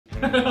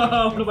What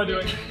am I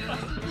doing?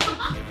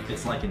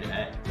 It's like an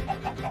egg.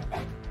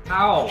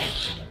 Ow!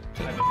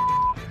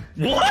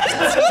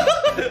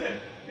 What?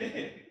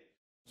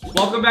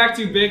 Welcome back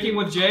to Baking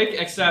with Jake,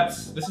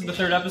 except this is the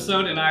 3rd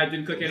episode and I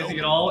didn't cook anything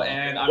at all,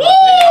 and I'm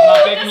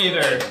not baking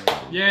either.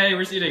 Yay,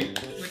 we're just eating.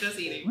 We're just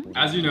eating.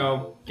 As you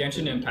know,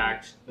 Genshin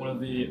Impact, one of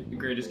the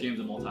greatest games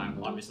of all time,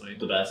 obviously.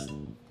 The best.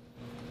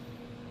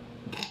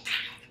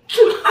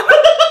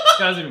 This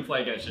guy doesn't even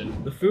play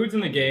Genshin. The foods in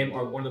the game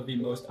are one of the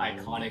most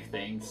iconic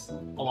things,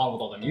 along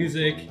with all the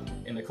music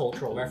and the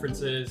cultural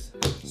references.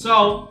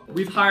 So,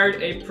 we've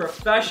hired a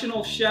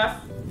professional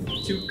chef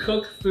to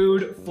cook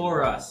food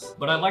for us.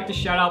 But I'd like to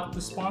shout out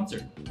the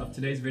sponsor of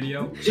today's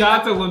video.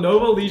 Shout out to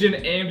Lenovo Legion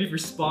AMD for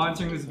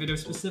sponsoring this video,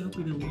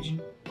 specifically the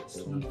Legion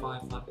Slim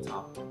 5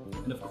 laptop.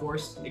 And of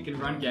course, it can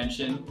run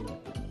Genshin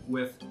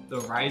with the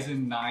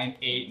Ryzen 9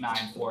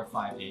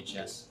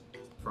 8945HS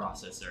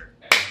processor.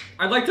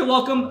 I'd like to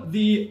welcome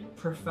the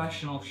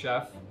professional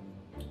chef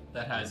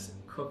that has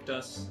cooked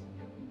us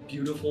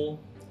beautiful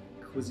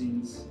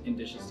cuisines and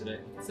dishes today.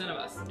 It's none of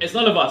us. It's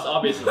none of us,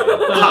 obviously.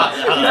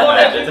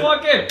 Just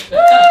walk in.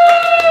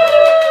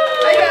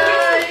 Hi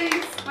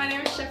guys! My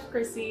name is Chef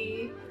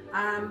Chrissy.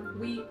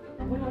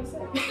 What do I say?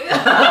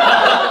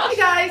 Hey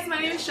guys, my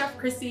name is Chef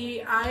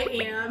Chrissy. I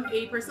am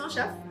a personal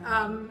chef.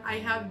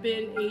 I have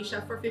been a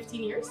chef for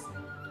 15 years.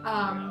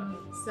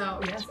 So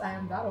yes, I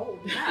am that old.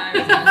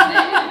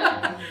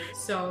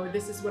 So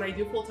this is what I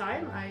do full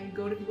time. I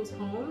go to people's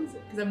homes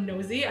because I'm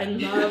nosy. I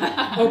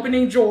love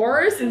opening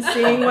drawers and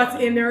seeing what's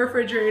in their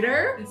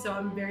refrigerator. And so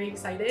I'm very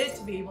excited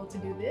to be able to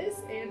do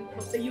this and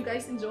hope that you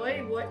guys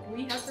enjoy what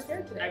we have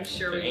prepared today. I'm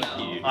sure we Thank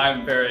will. you.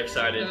 I'm very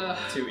excited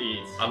to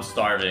eat. I'm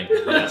starving.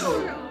 Yes.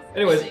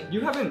 Anyways,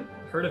 you haven't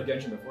heard of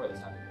Genshin before this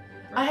time.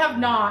 I have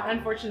not,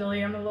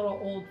 unfortunately. I'm a little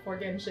old for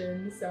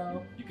Genshin,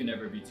 so. You can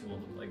never be too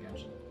old to play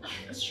Genshin.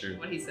 That's true.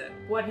 What he said.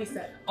 What he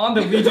said. On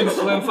the Legion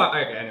Slim 5.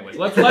 Okay, anyways,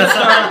 let's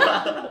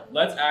start.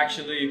 Let's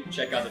actually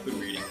check out the food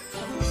we're eating.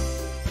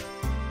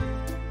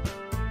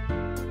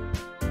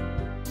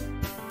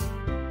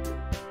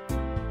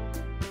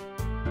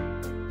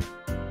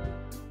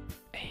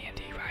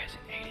 AMD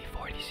Ryzen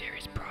 8040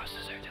 series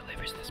processor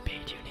delivers the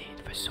speed you need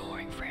for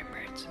soaring frame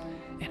rates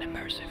and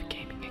immersive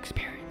gaming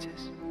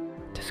experiences.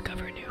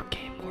 Discover new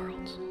game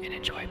worlds and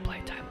enjoy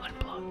playtime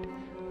unplugged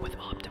with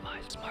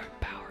optimized smart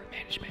power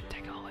management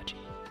technology.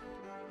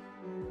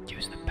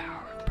 Use the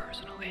power of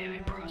personal AI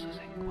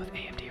processing with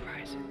AMD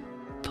Ryzen.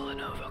 The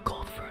Lenovo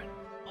Cold Front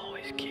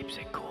always keeps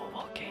it cool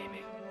while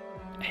gaming.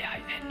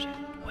 AI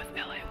engine with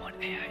LA1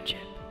 AI chip.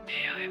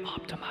 AI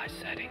optimized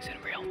settings in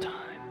real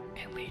time.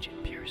 And Legion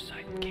Pure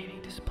Sight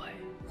gaming display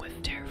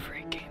with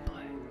tear-free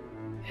gameplay.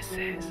 This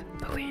is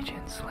the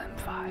Legion Slim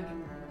 5.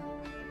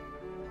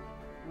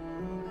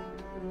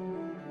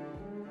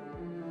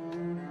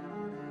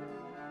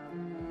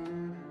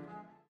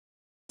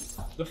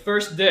 The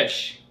first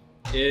dish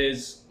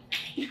is,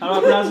 how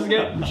do I pronounce this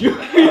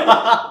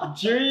again?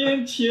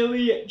 Durian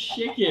chili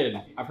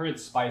chicken. I've heard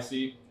it's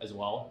spicy as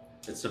well.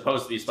 It's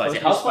supposed to be spicy.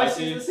 It's How supposed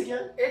to spicy be is this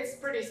again? It's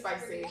pretty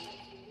spicy.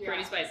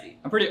 Pretty spicy.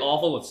 I'm pretty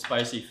awful with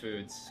spicy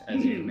foods,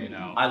 as you may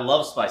know. I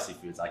love spicy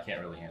foods. I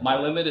can't really handle My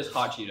it. limit is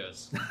hot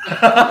Cheetos.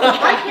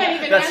 I can't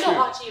even That's handle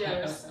true. hot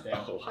Cheetos. Damn.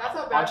 Oh, That's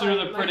how bad Hot Cheetos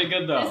my- are pretty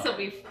good though. This'll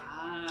be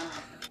fun.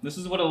 This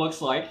is what it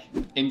looks like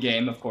in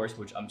game, of course,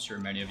 which I'm sure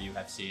many of you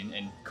have seen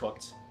and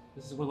cooked.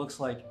 This is what it looks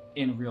like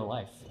in real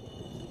life.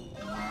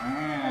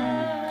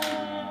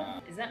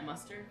 Is that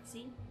mustard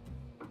seed?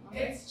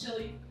 It's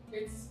chili.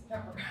 It's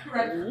pepper.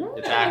 Red.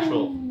 It's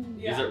actual.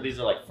 Yeah. These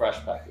are like fresh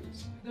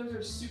peppers. Those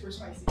are super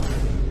spicy.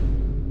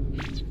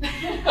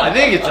 I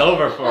think it's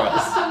over for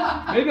us.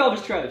 Maybe I'll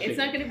just try the chicken. It's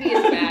not going to be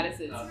as bad as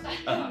it's.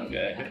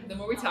 Okay. The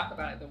more we talk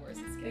about it, the worse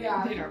it's getting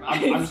Yeah. in our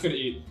minds. I'm just gonna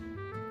eat.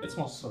 It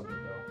smells so good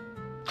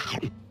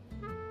though.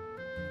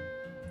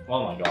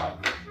 Oh my god.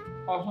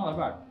 Oh, it's not that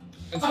bad.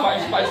 And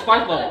spice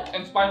level.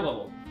 And spice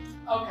level.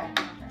 Okay.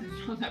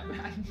 It's not that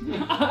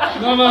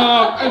bad.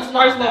 No. And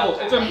spice level.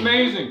 It's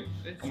amazing. It's-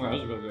 Oh my god,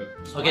 this is really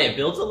good. Okay, it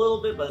builds a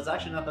little bit, but it's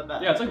actually not that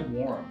bad. Yeah, it's like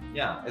warm.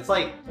 Yeah, it's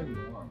like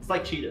Warm.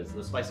 Cheetos,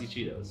 the spicy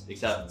Cheetos,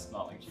 except It's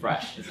not like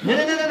fresh.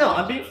 No,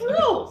 I'm being for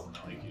real.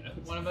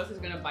 One of us is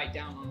going to bite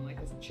down on like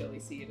a chili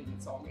seed and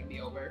it's all going to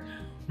be over.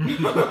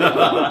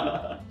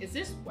 Is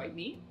this white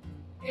meat?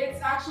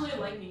 It's actually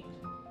leg meat.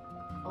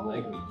 Oh.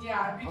 Leg meat.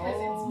 Yeah, because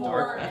Oh. it's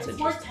more That's it's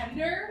more interesting.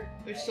 tender.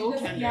 It's so It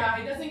doesn't- tender. Yeah,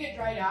 it doesn't get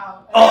dried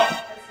out. Oh!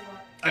 That's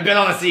I've been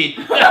on a seed.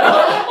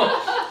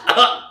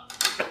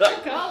 I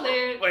called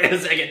it. Wait a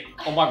second.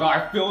 Oh my god,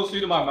 I feel the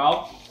seed in my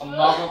mouth. I'm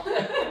not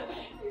gonna...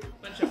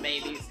 Bunch of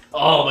babies.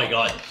 Oh my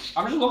god.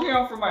 I'm just looking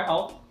out for my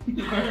health. Do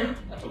you have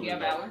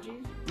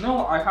allergies?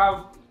 No, I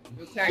have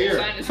Sorry, your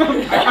fear. sign is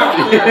I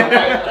have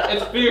fear.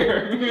 It's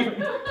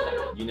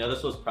fear. You know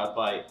this was prepped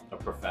by a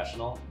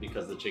professional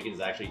because the chicken is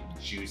actually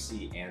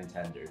juicy and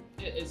tender.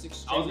 It is I was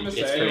extremely gonna It's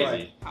say,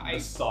 crazy. like, the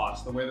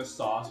sauce, the way the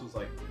sauce was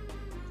like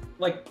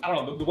I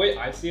don't know, the way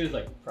I see it is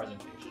like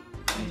presentation.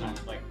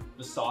 Sometimes like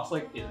the sauce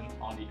like isn't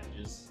on the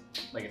edges,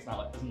 like it's not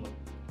like doesn't look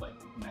like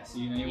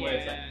messy in any way.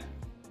 It's like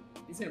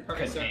It's in a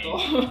perfect Contain.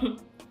 circle.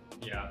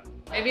 Yeah.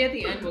 Maybe at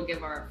the end we'll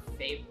give our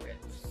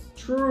favorites.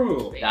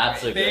 True.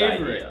 That's a good idea.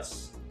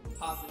 Favorites.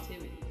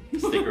 Positivity.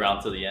 Stick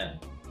around to the end.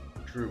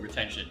 True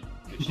retention.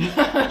 Good shit.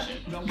 Good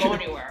shit. Don't go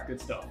anywhere. Good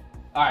stuff.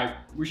 All right,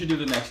 we should do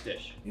the next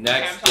dish.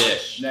 Next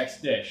dish.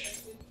 Next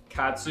dish.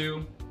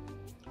 Katsu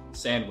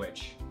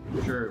sandwich.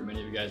 I'm sure many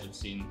of you guys have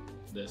seen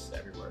this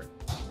everywhere.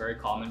 Very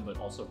common, but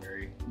also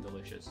very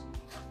delicious.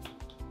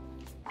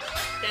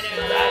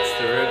 That's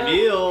the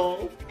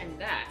reveal. And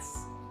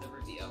that's the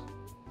reveal.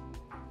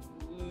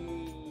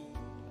 Ooh.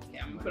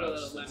 Yeah, I'm gonna put a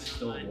little lemon It's on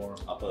still mine. warm.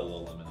 I'll put a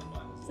little lemon on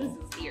mine as This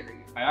well. is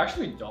eerie. I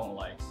actually don't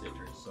like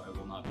citrus, so I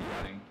will not be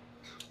putting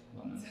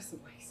lemon. That's a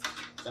waste.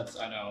 That's,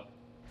 I know.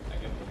 I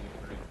get really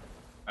worried.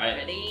 Alright.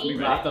 Ready? I mean, we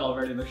Ready? laughed at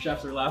already. The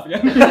chefs are laughing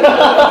at me.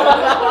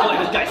 Like,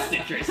 this guy's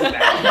citrus is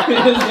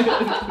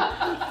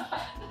bad.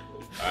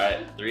 Alright,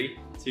 3,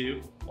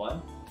 2,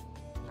 1.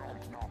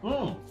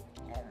 Mmm.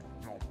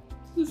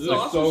 The This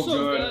looks sauce so is so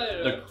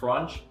good. The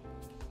crunch,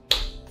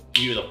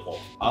 beautiful.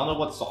 I don't know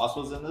what sauce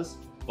was in this,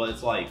 but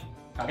it's like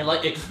it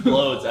like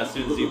explodes as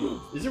soon as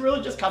you. Is it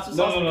really just katsu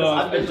sauce? No. Because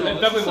I've been It's to,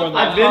 definitely more than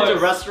I've that. been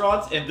to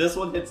restaurants and this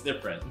one hits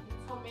different.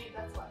 It's homemade,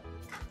 that's why.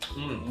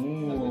 Mm. It's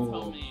Ooh.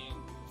 homemade.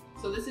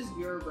 So this is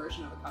your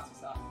version of a katsu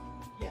sauce.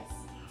 Yes.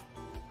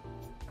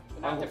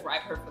 We're gonna have to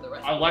bribe her for the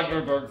rest I of like the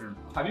her burger.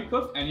 Have you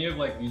cooked any of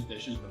like these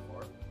dishes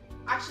before?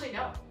 Actually,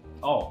 no.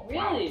 Oh,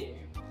 wow. Really?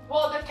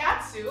 Well, the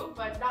katsu,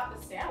 but not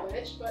the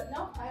sandwich. But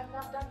no, I have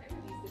not done any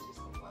of these dishes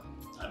before.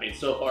 I mean,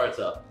 so far it's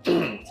a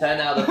 10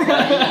 out of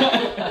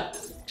 10.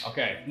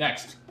 Okay,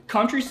 next.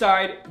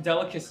 Countryside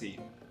delicacy,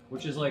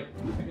 which is like,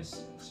 I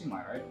guess,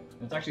 Singmai, right?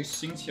 It's actually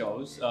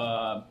Xingqiu's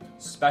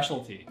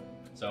specialty.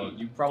 So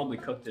you probably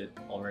cooked it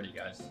already,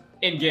 guys.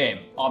 In game,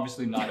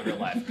 obviously not in real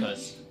life,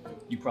 because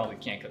you probably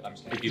can't cook. I'm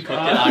just kidding. If you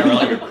cooked it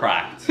IRL, you're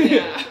cracked.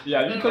 Yeah.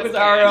 Yeah, None you of cook us it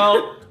can.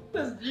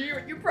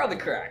 IRL. You're probably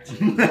correct.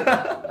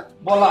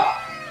 Voila.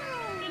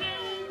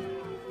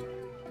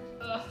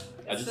 Ugh,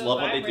 I it's just so love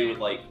what they do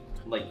vibrant.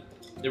 with like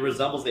it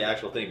resembles the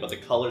actual thing, but the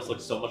colors look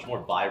so much more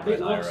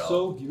vibrant It looks IRL.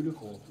 so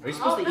beautiful. Are you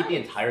supposed Oh, to eat the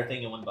nice. entire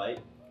thing in one bite?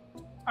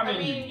 I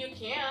mean, you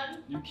can.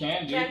 you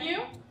can, dude. Can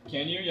you?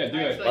 Can you? Yeah, do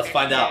I it. feel Let's like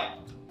find I out.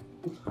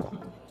 can't.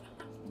 Oh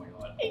my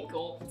god. He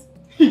gulped.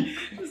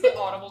 It's the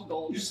audible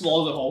gulp. You just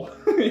swallow the whole.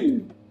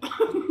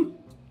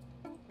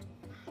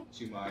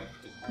 Sumai is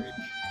great.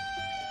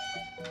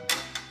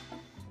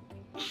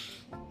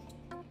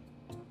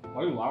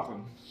 Why are you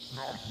laughing?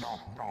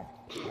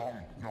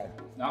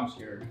 Now I'm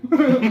scared.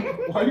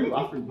 Why are you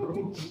laughing,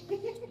 bro? It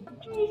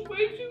was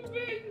way too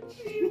big.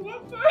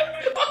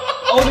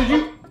 Oh, did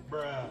you?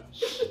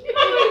 See,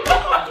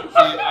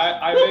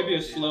 I may be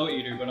a slow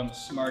eater, but I'm a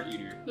smart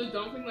eater. The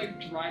dumpling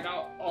like dried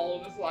out all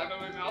of the saliva in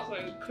my mouth, so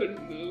I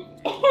couldn't move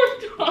or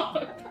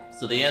talk.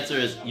 So the answer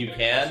is you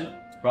can,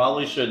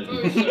 probably shouldn't. Oh,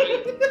 it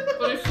shouldn't.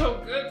 But it's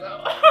so good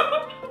though.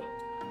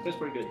 It's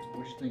pretty good.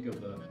 What do you think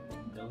of the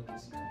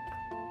delicacy?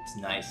 It's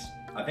nice.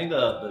 I think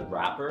the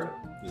wrapper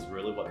is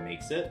really what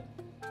makes it.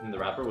 And the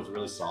wrapper was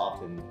really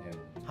soft and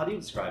how do you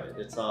describe it?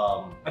 It's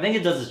I think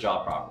it does its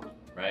job properly,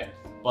 right?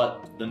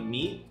 But the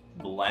meat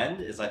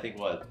blend is I think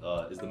what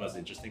is the most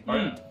interesting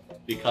part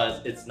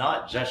because it's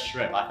not just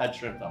shrimp. I've had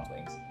shrimp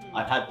dumplings.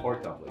 I've had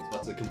pork dumplings,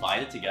 but to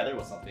combine it together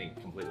was something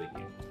completely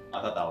new.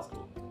 I thought that was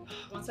cool.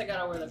 Once I got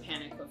over the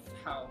panic of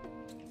how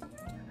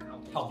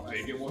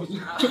big it was. it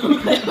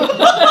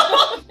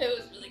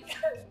was really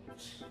good.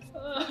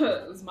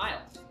 It was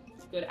mild.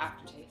 It's good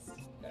aftertaste.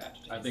 Good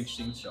aftertaste. I think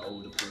Xingqiu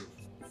would approve.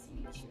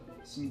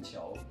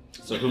 Xingqiu.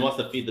 So who wants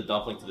to feed the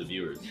dumpling to the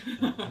viewers?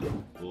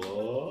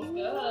 Whoa.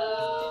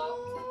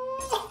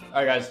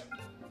 Alright guys,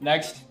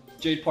 next,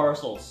 jade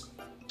parcels.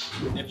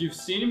 If you've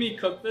seen me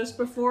cook this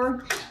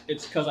before,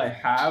 it's because I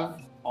have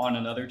on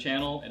another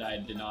channel and I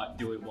did not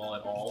do it well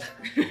at all.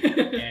 And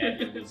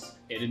it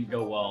didn't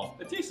go well.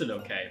 It tasted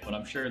okay, but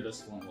I'm sure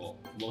this one will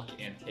look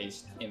and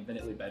taste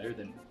infinitely better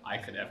than I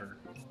could ever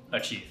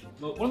achieve.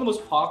 One of the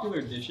most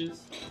popular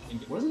dishes in,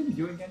 what does it even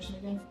do in Genshin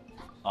again?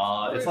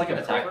 It's like an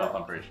attack buff,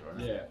 I'm pretty sure.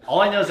 Yeah. All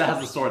I know is it has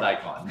the sword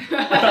icon. See,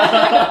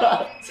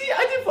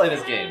 I do play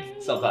this game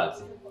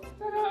sometimes.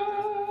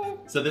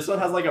 So this one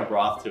has like a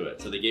broth to it.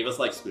 So they gave us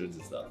like spoons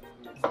and stuff.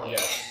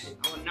 Yes.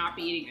 I will not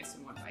be eating this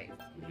in one bite.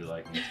 Would you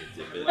like me to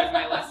dip I it? learned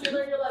my lesson.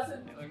 Learn your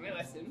lesson. I learned my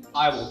lesson.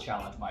 I will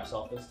challenge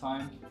myself this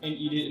time and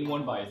eat it in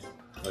one bite.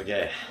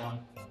 Okay. One.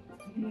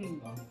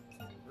 One.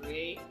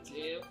 3,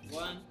 2,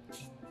 1.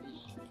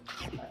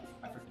 I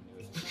freaking knew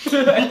it.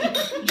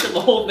 He put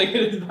the whole thing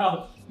in his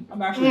mouth.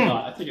 I'm actually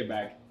not. I take it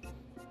back.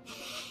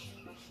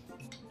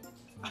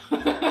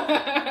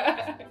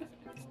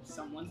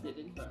 Someone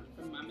didn't learn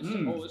from my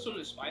mistake. Oh, this one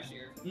is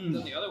spicier than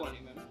the other one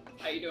even.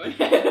 How you doing?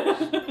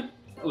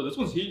 Oh, this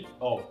one's heat.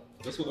 Oh,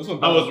 this one.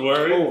 I was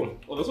worried.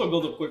 Oh, this one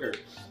builds up quicker.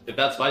 If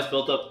that spice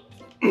built up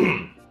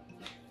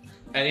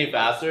any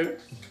faster,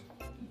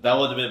 that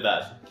would have been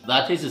bad.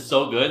 That tasted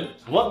so good.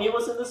 What meat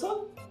was in this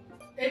one?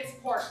 It's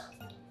pork.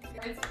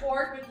 It's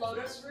pork with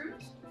lotus root.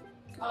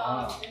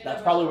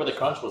 That's probably where the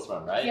crunch was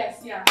from, right?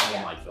 Yes, yeah. Oh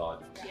yeah. my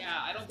god.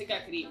 Yeah, I don't think I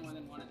could eat more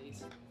than one of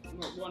these.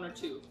 1 or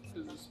 2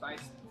 because of spice.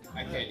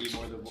 I can't eat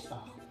more than one.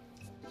 Oh.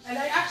 And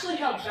I actually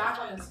held back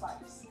on the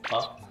spice.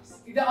 Huh?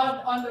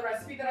 On the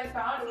recipe that I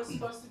found, it was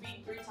supposed to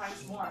be 3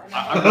 times more. And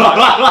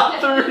I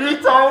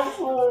 3 times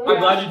more. I'm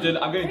glad you did.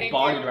 I'm getting Thank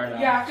bodied you. right now.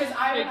 yeah, because when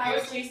Thank I you.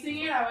 was tasting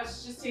it, I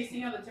was just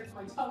tasting it on the tip of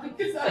my tongue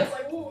because I was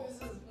like, ooh, this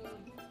is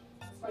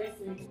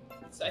spicy.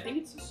 So I think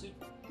it's the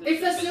soup.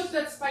 It's the soup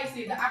that's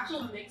spicy. The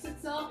actual mix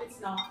itself,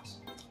 it's not.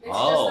 It's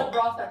Oh. just the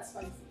broth that's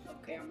spicy.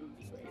 Okay, I'm gonna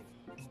be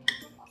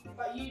brave.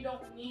 But you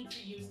don't need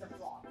to use the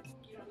broth.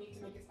 You don't need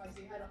to make it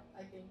spicy.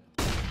 I think.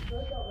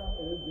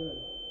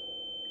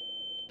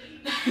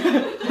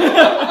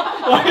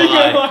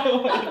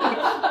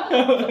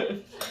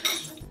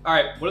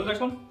 Alright, what is the next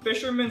one?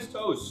 Fisherman's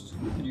toast.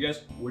 Can you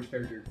guess which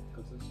character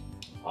cooks this?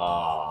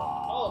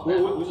 Oh,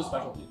 Who's a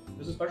specialty?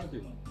 There's a specialty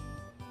one.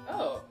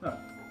 Oh. No.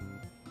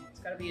 It's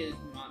gotta be a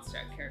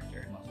Mondstadt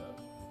character.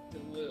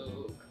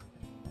 Luke.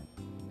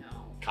 No.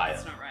 Kaya.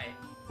 That's not right.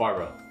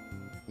 Barbara.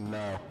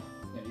 Yeah,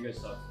 you guys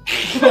suck.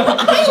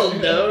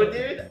 No,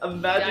 dude.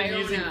 Imagine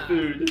using Diona.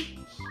 food.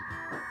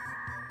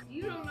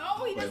 You don't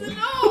know? He doesn't Wait,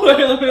 know! let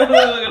me look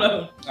it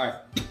up. Alright.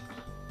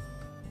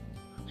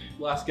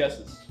 Last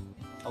guesses.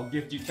 I'll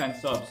gift you 10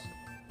 subs.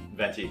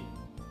 Venti.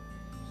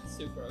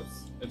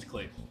 Sucrose. It's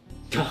Clay.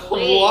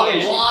 Why?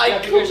 Yeah, Why?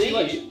 because she,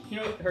 like, you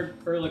know,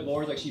 her like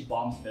lore is like she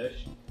bombs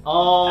fish.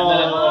 Oh. And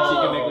then she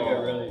can make like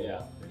a really,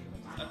 yeah.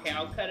 Fisherman's. Okay,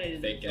 I'll cut it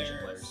in Fake Genshin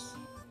thirds. players.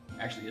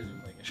 Actually,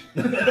 isn't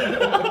playing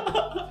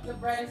The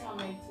bread is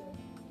homemade too.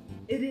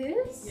 It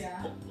is?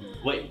 Yeah.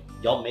 Wait,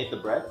 y'all made the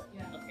bread?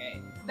 Yeah.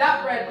 Okay.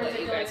 That bread I'll let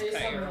you particularly guys is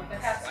cut your homemade. The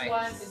Katsu slice.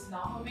 one is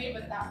not homemade,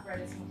 but that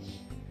bread is homemade.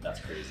 That's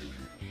crazy.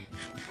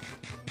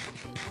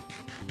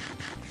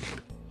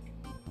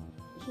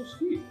 It's so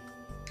sweet.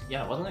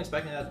 Yeah, I wasn't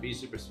expecting that to be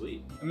super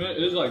sweet. I mean,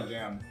 it is like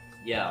jam.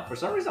 Yeah, for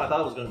some reason I thought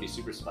it was gonna be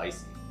super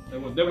spicy. They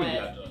wouldn't do Bread.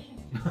 that to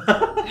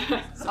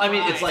us. I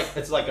mean, it's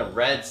Surprise. like a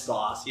red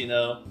sauce, you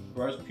know.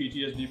 Whereas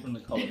PTSD from the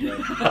color bread.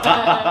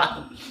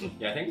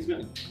 Yeah, I think it's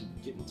gonna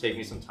take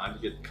me some time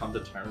to come to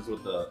terms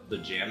with the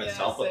jam Yeah,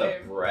 itself, but the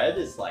same. bread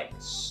is like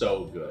so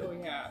Oh good.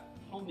 yeah.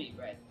 Homemade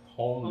bread.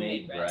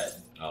 Homemade Homemade bread. bread.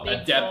 Oh. Big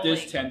Adeptus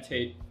rolling.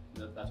 tentate.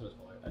 That's what it's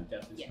called.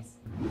 Adeptus. Yes.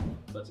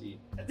 Let's eat.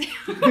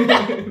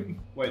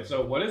 Wait,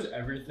 so what is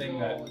everything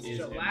that Oh, it's is in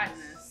this?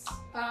 gelatinous.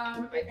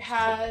 It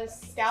has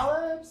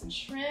scallops,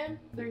 shrimp,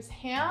 there's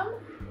ham,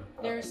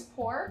 there's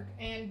pork,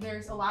 and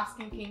there's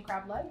Alaskan king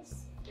crab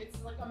legs. It's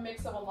like a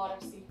mix of a lot of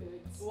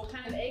seafoods. What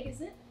kind of egg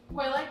is it?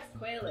 Quail eggs?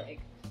 Quail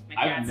egg.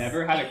 My I've cats-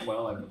 never had a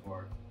quail egg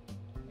before.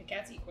 My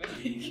cats eat quail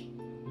egg.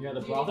 Yeah,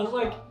 the broth is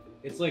like,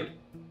 it's like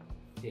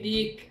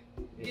Thick.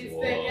 It's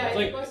Whoa. thick, yeah, It's it's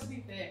like- supposed to be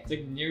thick. it's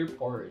like near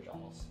porridge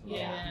almost.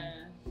 Yeah.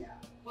 Yeah.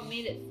 What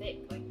made it thick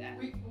like that?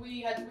 We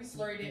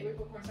slurried it, we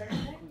put cornstarch in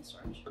it.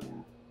 Cornstarch.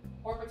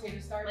 Or potato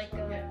starch, Like,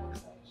 but we had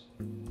cornstarch.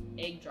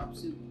 Egg drop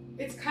soup.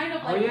 It's kind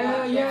of Oh like yeah,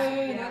 that,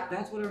 yeah.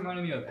 That's what it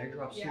reminded me of. Egg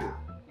drop soup. Yeah.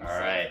 All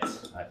right,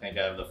 I think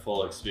I have the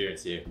full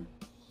experience here.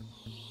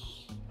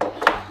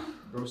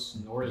 Bro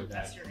snorted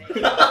that. That's your egg.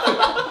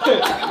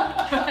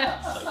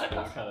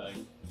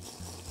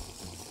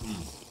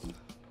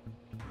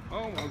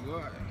 Oh my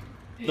god.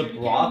 The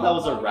broth that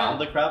was around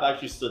the crab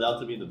actually stood out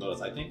to me the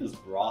most. I think this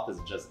broth is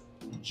just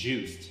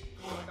juiced.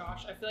 Oh my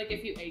gosh. I feel like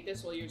if you ate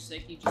this while you're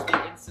sick, you'd just be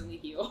instantly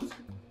healed.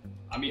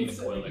 I'm eating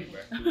the quail egg,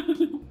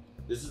 bro.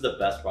 This is the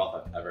best broth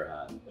I've ever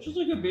had. It's just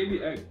like a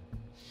baby egg.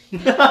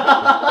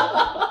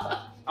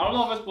 I don't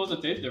know if it's supposed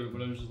to taste different,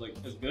 but it was just like,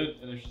 it's good,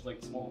 and it's just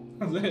like small.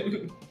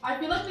 I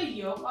feel like the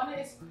yolk on it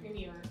is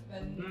creamier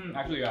than.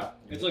 Actually, yeah.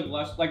 It's like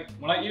less, like,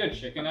 when I eat a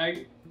chicken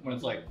egg, when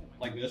it's like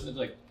this, it's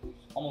like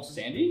almost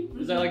sandy.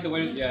 Is that like the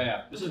way?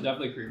 Yeah. This is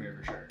definitely creamier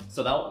for sure.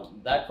 So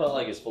that quail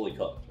egg is fully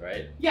cooked,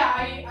 right? Yeah,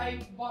 I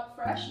bought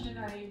fresh and then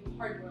I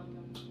hard boiled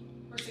them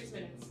for 6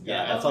 minutes.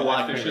 Yeah, that's a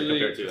lot creamier officially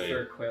compared to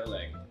prefer quail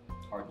egg,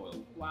 hard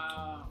boiled,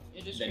 Wow.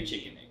 It is than creamy.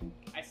 chicken egg.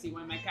 I see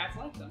why my cats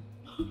like them.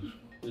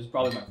 This is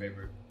probably my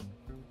favorite.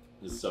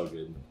 It's so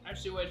good.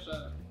 Actually,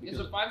 it's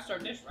a 5-star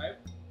dish, right?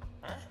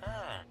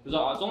 It's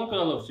only because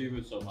I love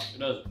seafood so much. It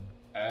does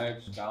egg,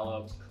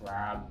 scallops,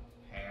 crab,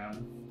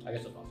 ham. I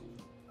guess it's not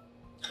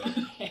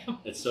seafood.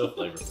 It's so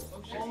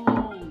flavorful.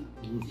 Oh,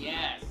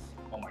 yes.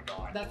 Oh my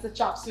god. That's the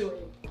chop suey,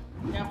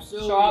 Chop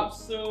suey. Chop which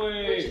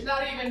suey. is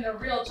not even the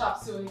real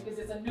chop suey because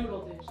it's a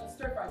noodle dish, a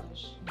stir fry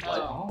dish.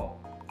 Oh.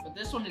 But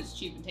this one is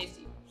cheap and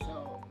tasty.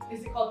 So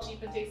Is it called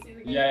cheap and tasty?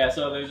 Again? Yeah.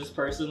 So there's this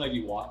person like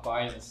you walk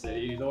by in the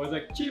city. He's always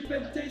like cheap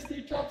and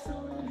tasty chop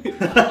suey.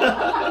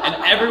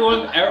 And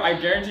everyone, I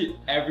guarantee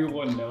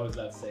everyone knows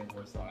that same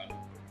voice line.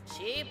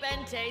 Cheap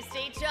and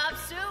tasty chop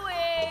suey.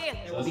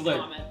 there So will this be is like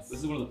comments. this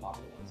is one of the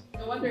popular ones.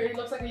 No wonder it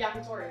looks like a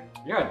yakitori.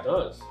 Yeah, it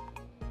does.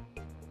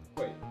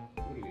 Wait,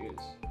 what it is?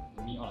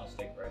 Meat on a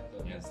steak, right?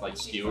 Yeah, it's like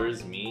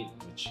skewers, meat,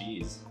 and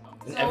cheese.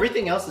 And So-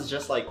 everything else is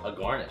just like a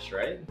garnish,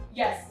 right?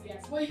 Yes.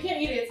 Well, you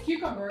can't eat it. It's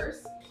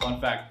cucumbers. Fun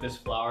fact: this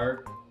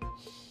flour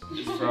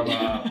is from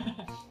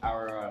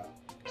our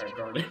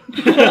garden.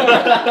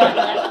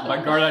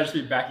 My garden, I just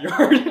mean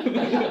backyard.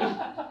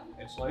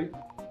 It's like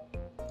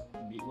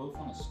meatloaf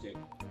on a stick,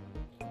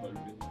 but really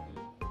good.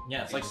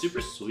 Yeah, it's like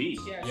super sweet.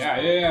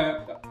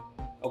 Yeah.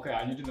 Okay,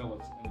 I need to know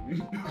what's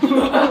in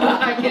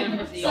I can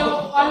proceed. So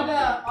on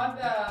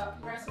the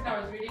recipe I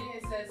was reading,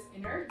 it says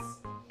innards.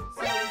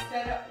 So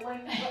instead of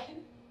when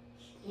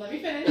let me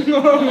finish. When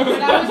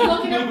I was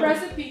looking up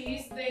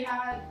recipes, they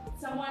had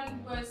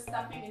someone was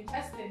stuffing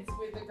intestines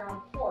with the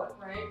ground pork,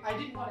 right? I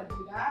didn't want to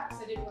do that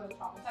because I didn't want to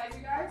traumatize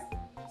you guys.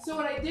 So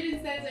what I did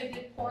instead is I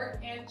did pork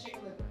and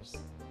chicken livers.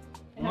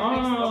 And I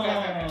mixed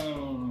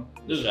them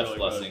together. This is Chef's really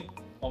blessing. good.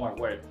 Oh my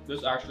wait,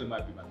 this actually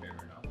might be my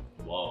favorite now.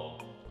 Whoa.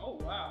 Oh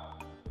wow.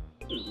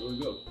 This is really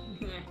good.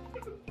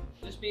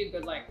 Just be a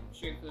good like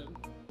street food.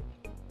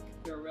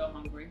 If you're real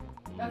hungry.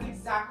 That's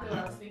exactly what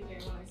I was thinking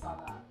when I saw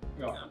that.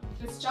 Yeah.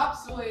 This chop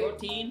suey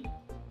Protein.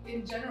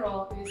 in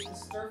general is a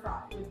stir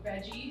fry with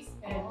veggies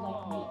and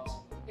like meat.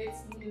 It's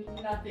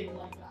nothing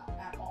like that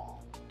at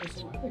all.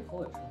 So why do they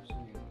call it chop suey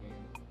in the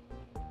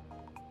game?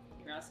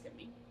 You're asking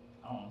me.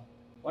 I don't know.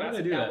 Why Ask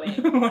do they it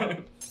do that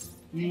that?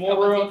 More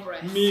Double deep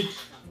breath. meat.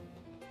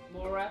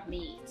 More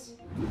meat.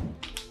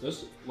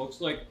 This looks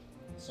like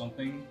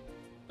something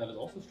that is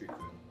also street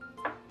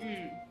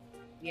food.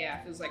 Yeah,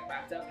 it feels like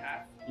wrapped up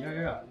half. Yeah.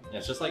 Yeah,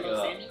 it's just like Little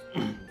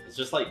Sammy. it's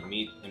just like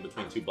meat in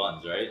between two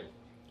buns, right?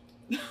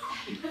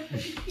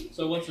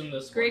 So what's in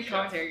this? Great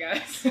one, commentary,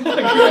 guys.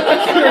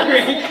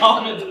 Great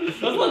comment.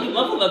 Let's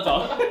let that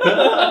talk.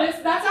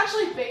 That's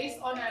actually based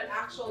on an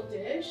actual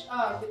dish.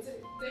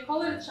 They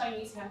call it a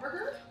Chinese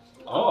hamburger.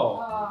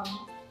 Oh.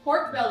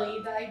 Pork belly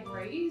that I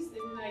braised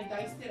and then I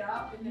diced it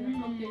up and then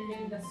I cooked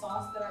it in the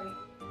sauce that I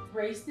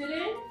braised it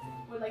in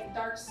with like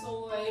dark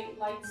soy,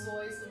 light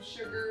soy, some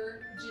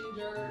sugar,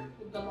 ginger,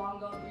 with the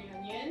longo green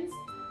onions,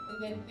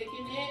 and then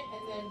thickened it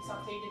and then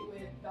sauteed it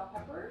with bell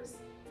peppers.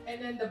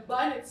 And then the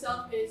bun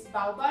itself is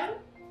bao bun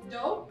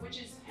dough,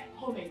 which is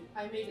homemade.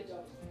 I made the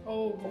dough.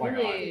 Oh, my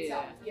God.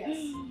 Itself,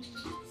 yes.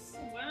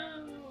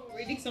 Wow.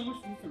 We're eating so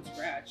much food from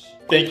scratch.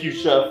 Thank you,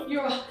 chef.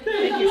 You're welcome.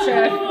 Thank you,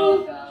 chef.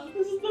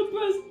 This is the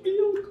best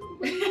meal.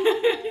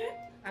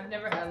 I've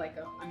never had like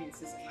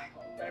this isn't my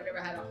home, but I've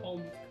never had a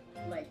home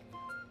like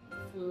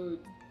food,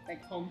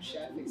 like home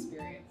chef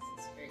experience.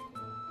 It's very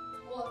cool.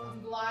 Well,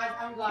 I'm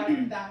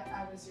glad that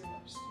I was your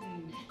first.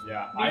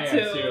 Yeah, Me I am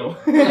too. too.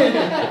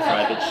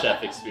 Private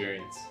chef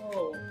experience.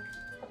 Oh.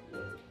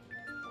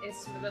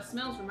 The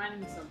smells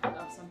reminding me of something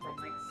like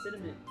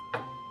cinnamon.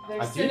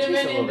 There's I do taste a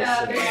cinnamon little in bit the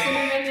cinnamon. there's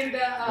cinnamon in the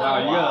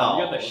Wow,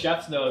 you got the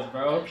chef's nose,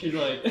 bro. She's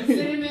like.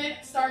 cinnamon,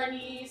 star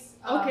anise.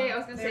 Okay, I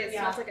was gonna say it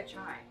yeah. smells like a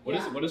chai.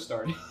 What is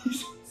starting?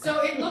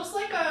 So it looks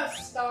like a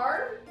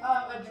star,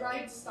 a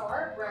dried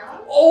star,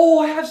 brown. Oh,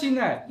 I have seen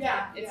that.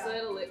 Yeah, It's yeah. a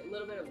little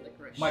bit of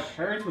licorice. My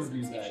parents would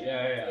use that.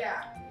 Yeah.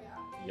 Yeah.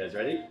 You guys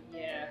ready?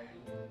 Yeah.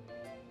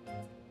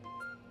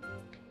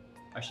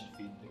 I should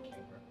feed the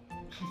camera.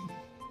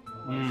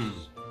 Mm.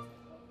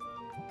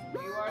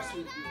 You are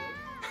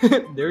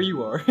sweet. There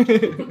you are.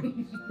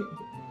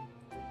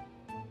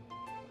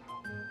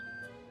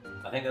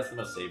 I think that's the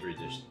most savory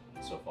dish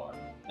so far,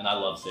 and I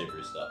love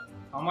savory stuff.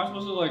 How am I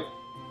supposed to like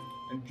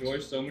enjoy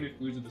so many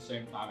foods at the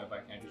same time if I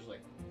can't just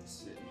like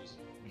sit and just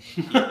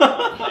eat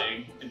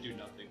everything and do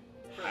nothing?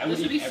 I This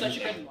would be eat such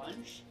a everything. good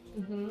lunch.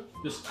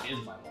 This is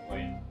my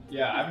wait.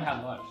 Yeah, I haven't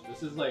had lunch.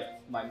 This is like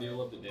my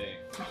meal of the day.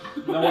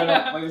 No, wait,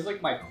 no, like it's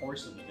like my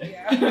course of the day.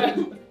 Yeah.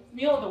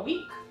 Meal of the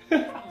week.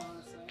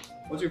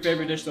 What's your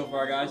favorite dish so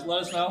far, guys?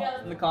 Let us know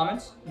in the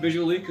comments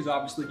visually, because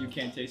obviously you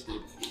can't taste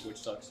it, which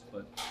sucks.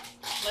 But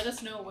Let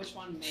us know which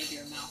one made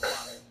your mouth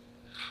water.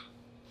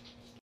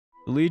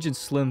 The Legion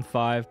Slim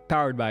 5,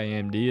 powered by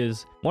AMD,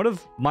 is one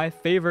of my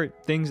favorite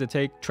things to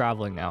take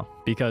traveling now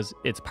because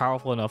it's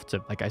powerful enough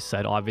to, like I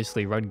said,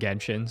 obviously run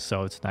Genshin,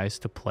 so it's nice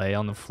to play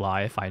on the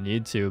fly if I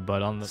need to,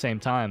 but on the same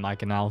time, I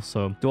can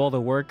also do all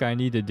the work I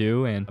need to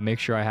do and make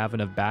sure I have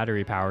enough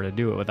battery power to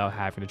do it without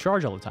having to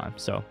charge all the time,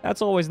 so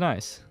that's always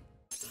nice.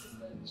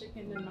 The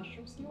chicken and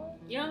mushroom skewer.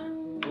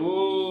 Yum.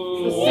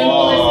 ooh, It's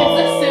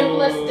the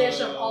simplest dish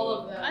of all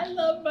of them. I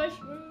love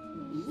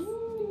mushrooms.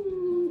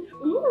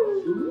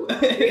 Ooh.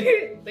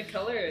 The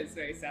color is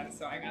very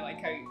satisfying. I like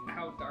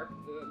how dark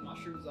the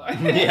mushrooms are.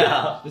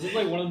 Yeah. this is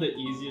like one of the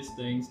easiest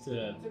things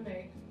to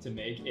To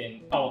make.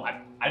 in. Oh,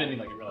 I didn't mean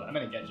like in real life. I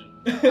meant in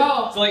Genshin.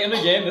 Oh. So like in the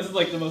game, this is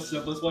like the most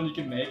simplest one you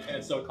can make, and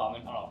it's so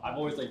common. I don't know. I've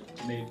always like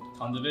made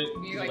tons of it.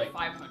 You It's, like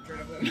 500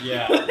 of them.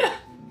 yeah,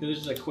 because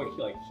it's just a quick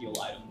like heal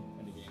item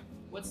in the game.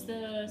 What's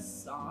the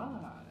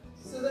sauce?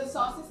 So the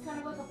sauce is kind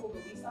of like a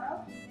bulgogi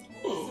style.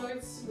 So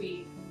it's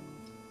sweet.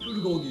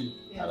 Bulgogi.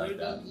 Yeah. I like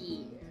that.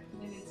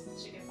 And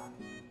it's chicken thigh.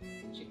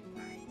 Chicken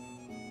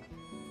thigh.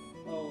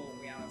 Oh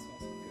yeah, that smells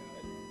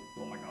good.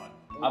 Oh my god.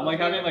 I'm like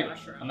having like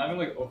Mushroom. I'm having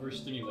like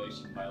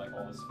overstimulation by like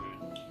all this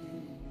food.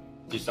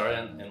 Do you start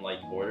in like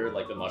order,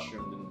 like the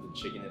mushroom, then the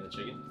chicken, and the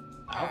chicken?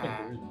 I don't think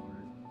there is an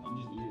order. I'm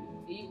just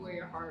eating. Eat where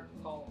your heart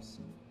calls.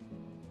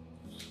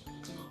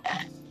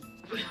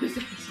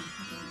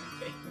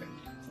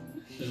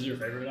 This is your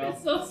favorite now?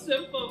 It's so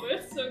simple, but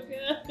it's so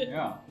good.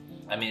 Yeah.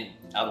 I mean,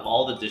 out of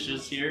all the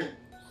dishes here,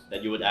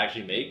 that you would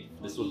actually make,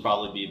 this would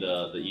probably be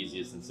the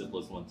easiest and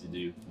simplest one to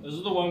do. This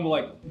is the one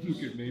where like you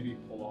could maybe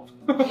pull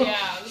off. Yeah,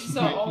 this is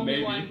the only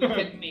Maybe. one you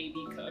could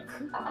maybe cook.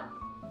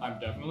 I'm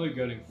definitely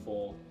getting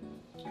full.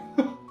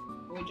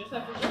 We just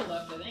have dessert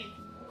left, I think.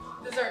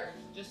 Dessert.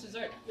 Just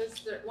dessert.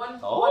 Dessert. One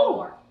Oh.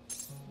 more.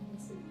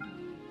 Let's see.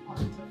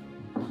 Almond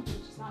tofu. Which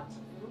is not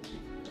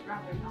tofu.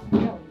 Rather almond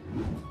jelly.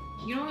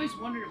 You know, I always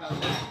wondered about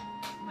that.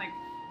 I'm like,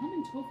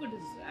 almond tofu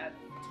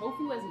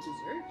tofu as a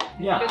dessert?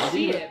 Yeah, I could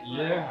see it.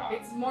 Yeah.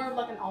 It's more of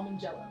like an almond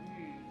jello.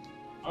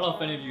 I don't know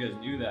if any of you guys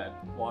knew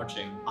that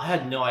watching. I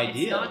had no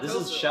idea. not This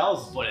is tofu.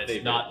 Xiao's But it's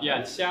favorite. not. Yeah,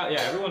 it's Xiao.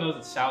 Yeah, everyone knows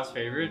it's Xiao's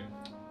favorite,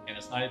 and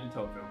it's not even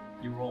tofu.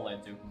 You roll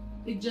into.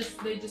 They just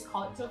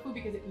call it tofu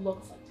because it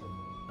looks like tofu.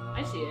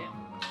 I see it.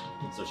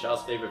 So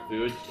Xiao's favorite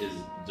food is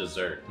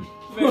dessert.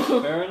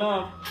 Fair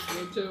enough.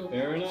 Me too.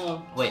 Fair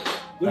enough. Wait,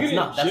 Look at that's it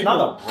not jiggle.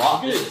 a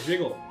rock. Look at it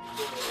jiggle.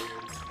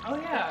 Oh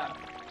yeah.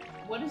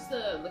 What is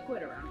the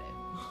liquid around it?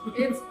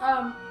 It's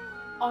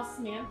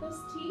osmanthus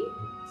tea.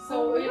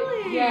 So Oh,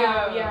 really?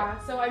 yeah.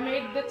 So I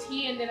made the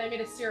tea and then I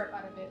made a syrup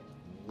out of it.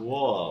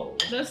 Whoa.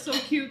 That's so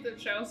cute that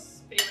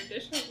Xiao's favorite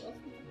dish has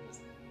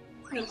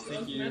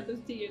Thank you.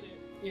 osmanthus tea in it.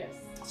 Yes.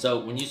 So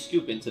when you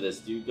scoop into this,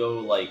 do you go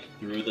like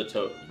through the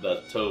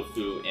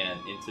tofu and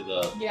into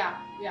the? Yeah.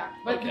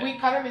 But Okay. we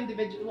cut them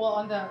individually. Well,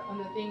 on the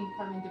thing,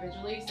 cut them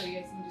individually, so you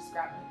guys can just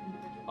grab them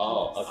individually.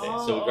 Oh, okay.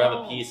 Oh. So we grab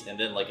a piece and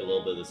then like a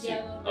little bit of the soup.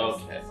 Yeah, a little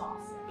bit Okay. of the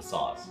sauce. The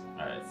sauce.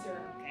 All right. The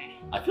syrup. Okay.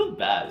 I feel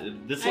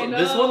bad. This I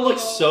one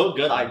looks know. so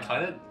good. I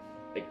kind of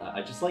like.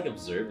 I just like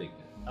observing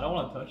it. I don't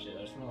want to touch it.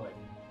 I just want to like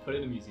put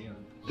it in a museum.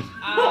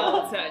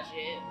 I'll touch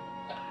it.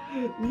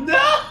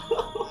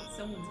 No.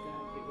 Someone's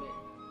gonna do it.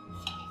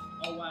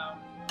 Oh wow.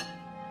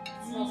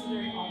 It smells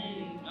very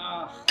almondy. Oh,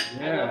 I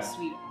Yeah. love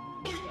sweet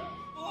almond stuff.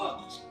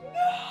 Oh,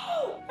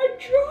 No! I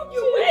dropped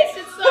you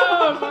wasted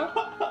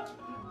some!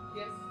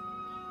 Yes.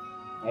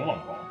 oh my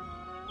god.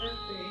 Her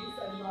face,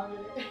 I love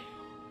it.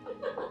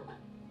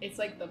 It's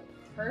like the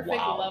perfect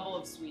Wow. level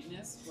of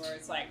sweetness where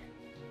it's like,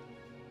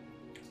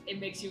 it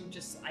makes you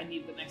just, I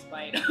need the next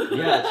bite.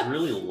 Yeah, it's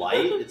really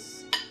light.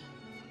 It's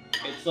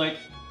It's like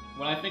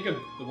when I think of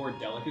the word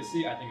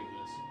delicacy, I think of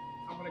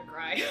I'm gonna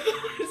cry.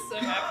 I'm so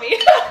happy.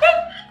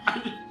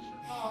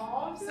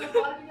 Oh, I'm so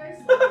glad you guys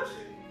love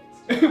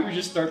this. We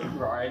just start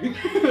crying.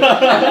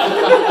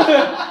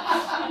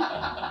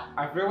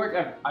 I feel like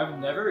I've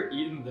never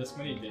eaten this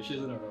many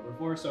dishes in a row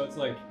before, so it's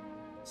like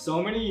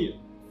so many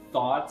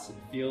thoughts and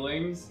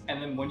feelings,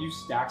 and then when you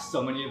stack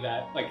so many of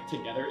that like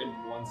together in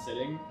one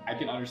sitting, I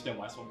can understand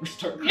why someone would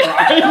start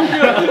crying.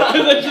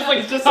 It's just like,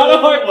 it's just how do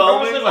I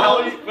overwhelming. process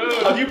all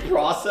these How do you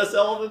process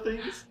all the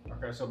things?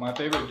 Okay, so my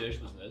favorite dish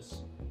was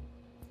this,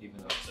 even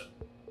though it's a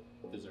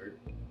dessert.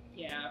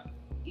 Yeah.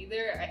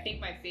 Either, I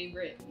think my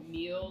favorite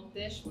meal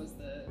dish was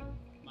the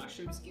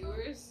mushroom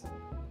skewers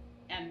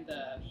and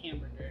the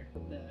hamburger,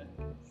 the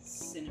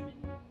cinnamon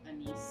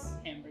anise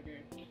hamburger.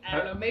 I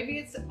don't know, maybe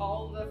it's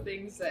all the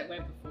things that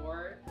went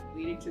before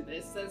leading to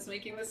this that's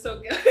making this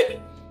so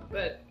good,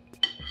 but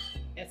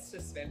it's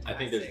just fantastic. I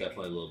think there's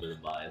definitely a little bit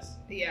of bias.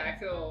 Yeah, I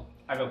feel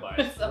I feel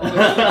biased. so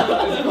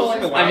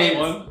like the I mean,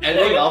 last one.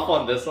 ending off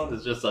on this one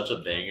is just such a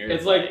banger.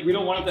 It's like we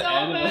don't want it to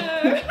end.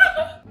 and then-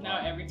 Now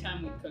every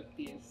time we cook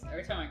these,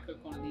 every time I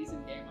cook one of these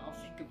in game, I'll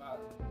think about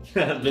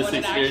this what it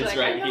experience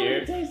actually, right I know what here.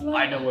 it tastes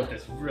like. I know what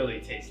this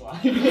really tastes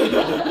like.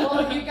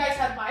 Well, you guys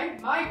had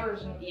my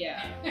version of it.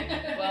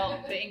 Yeah. Well,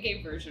 the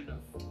in-game version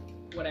of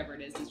whatever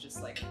it is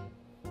just like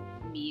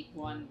meat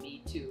 1,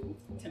 meat 2,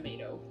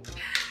 tomato.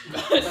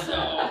 So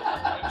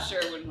I'm sure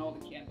it wouldn't hold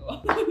a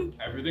candle.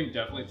 Everything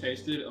definitely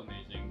tasted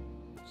amazing.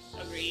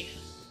 Agreed.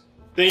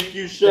 Thank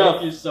you, chef.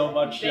 Thank you so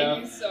much, Chef.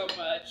 Thank you so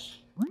much.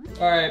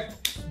 Alright,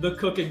 the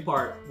cooking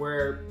part,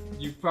 where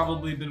you've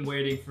probably been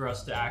waiting for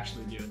us to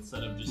actually do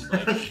instead of just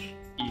like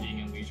eating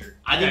and leisure.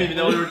 I didn't even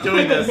know we were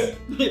doing this.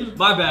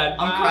 My bad.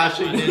 I'm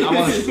crashing in. I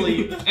want to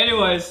sleep.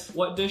 Anyways,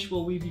 what dish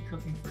will we be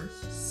cooking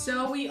first?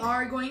 So we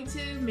are going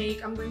to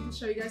make, I'm going to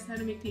show you guys how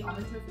to make the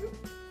almond tofu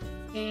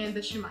and the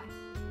shumai.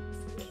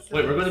 So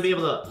Wait, we're going to be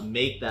able to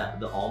make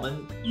the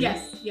almond?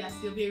 Yes,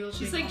 you'll be able to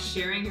She's make like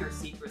sharing her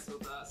secrets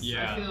with us.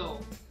 Yeah. I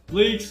feel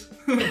Leaks!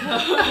 Wait,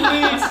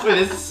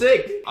 this is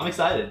sick. I'm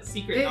excited.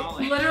 secret It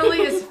knowledge.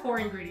 literally is 4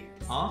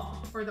 ingredients Huh?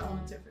 for the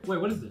almond tofu.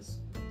 Wait, what is this?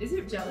 Is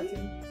it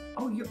Gelatin.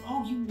 Oh, you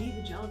made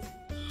the gelatin.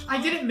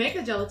 I didn't make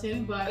the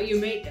gelatin, but Oh, you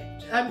made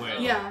it. Wait.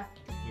 yeah,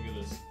 Look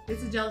at this.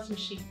 it's a gelatin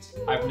sheet.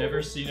 I've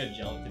never seen a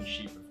gelatin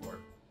sheet before.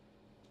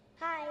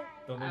 Hi.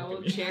 Don't I look will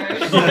at me.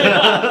 cherish.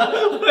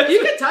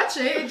 You can touch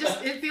it.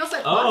 It feels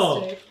like Oh.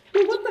 plastic.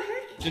 What the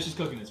heck? Dish is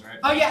cooking this, right?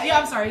 Oh yeah.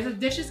 I'm sorry. The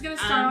dish is gonna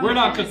start. on We're the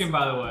not dish. cooking,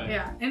 by the way.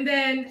 Yeah, and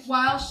then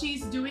while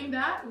she's doing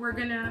that,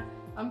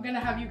 I'm gonna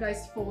have you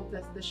guys fold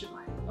the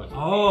shumai.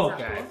 Oh, Is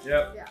that okay. cool?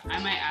 Yep. I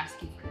might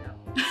ask you for help.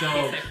 So,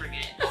 I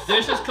forget.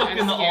 Dish is cooking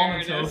I'm the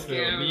almond scared, I'm tofu.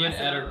 scared Me and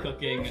Ed are myself.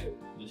 cooking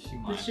the The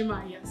shumai.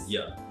 shumai, yes.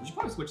 Yeah. We should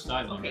probably switch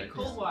sides on Okay, here.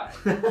 cold water.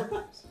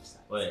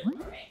 Wait.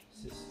 Okay,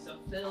 so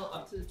fill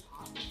up to the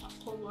top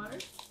of cold water.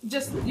 You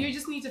just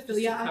need to fill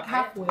Just to it cover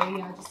halfway,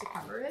 yeah, just to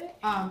cover it.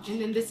 And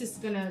then this is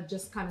gonna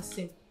just kind of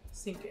sink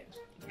sink in.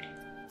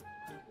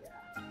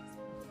 Yeah.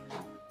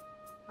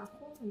 Half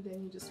full, and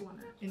then you just want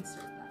to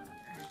insert that in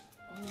there.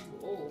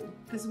 Oh.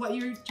 Because what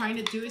you're trying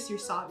to do is you're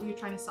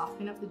trying to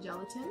soften up the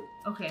gelatin,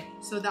 Okay.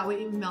 so that way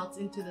it melts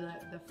into the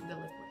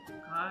liquid.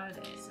 Got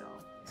it.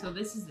 So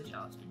this is the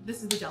gelatin.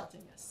 This is the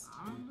gelatin, yes.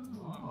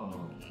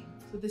 Oh.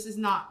 So this is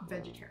not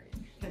vegetarian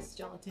because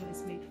gelatin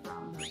is made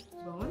from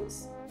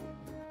bones.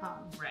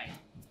 Right.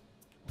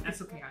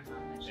 That's okay. I'm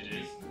not It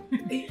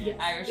vegetarian. is. Yes.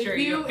 I'm If sure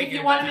you you'll if figure you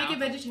it want to out. make it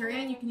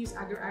vegetarian, you can use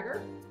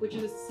agar-agar, which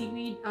is a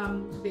seaweed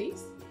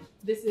base.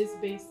 This is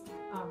based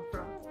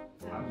from.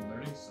 I'm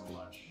learning so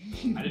much.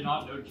 I did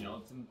not know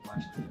gelatin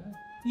actually did that.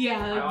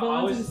 Yeah, like I bones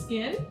always- and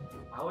skin.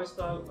 I always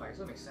thought, I guess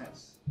that makes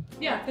sense.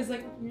 Yeah, because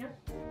like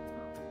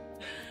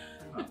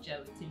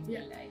Gelatin.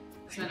 Yeah.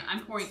 So then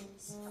I'm pouring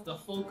the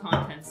full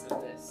contents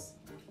of this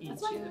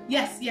into the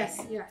yes.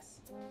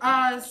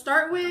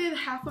 Start with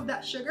half of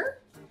that sugar.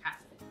 half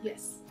of it.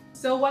 Yes.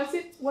 So once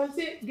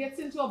it gets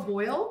into a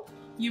boil,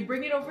 you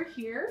bring it over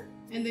here,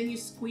 and then you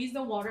squeeze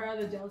the water out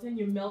of the gelatin.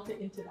 You melt it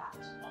into that,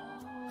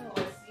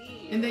 Oh, I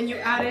see. and then you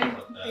add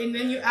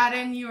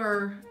in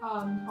your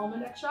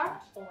almond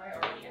extract. Oh, I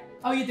already added.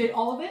 Oh, you did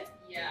all of it?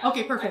 Yeah.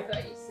 Okay, perfect.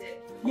 I thought you said.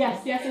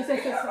 Yes.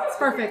 That's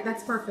perfect.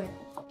 That's perfect.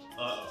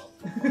 Uh-oh.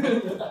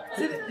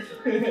 So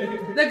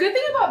the good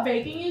thing about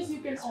baking is you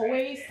can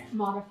always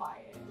modify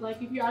it.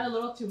 Like if you add a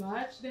little too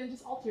much, then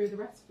just alter the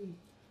recipe.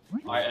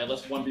 Alright,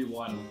 let's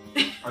 1v1.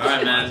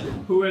 Alright, man.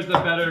 Who is the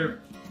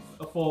better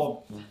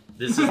full,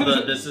 This is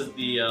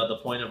the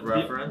point of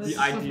reference. the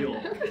ideal,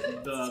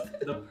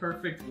 the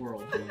perfect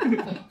world?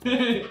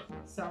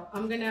 So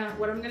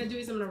what I'm gonna do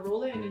is I'm gonna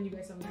roll it, and then you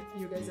guys are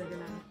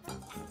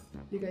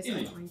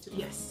going to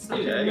yes. So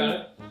Okay. You got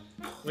it?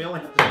 We only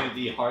have to do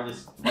the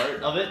hardest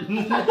part of it.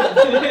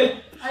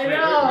 I Wait,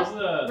 know, where's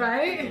the-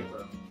 right?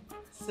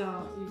 So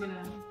you're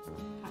gonna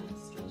kind of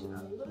stretch it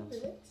out a little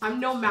bit. I'm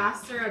no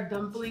master at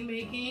dumpling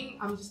making.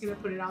 I'm just gonna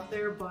put it out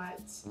there, but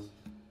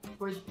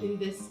for in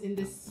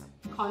this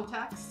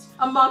context,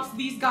 amongst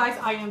these guys,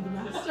 I am the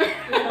master.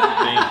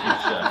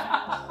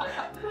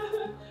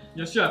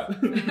 Yes, chef.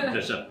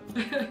 Yes, chef.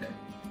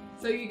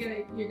 So you're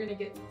gonna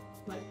get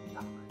like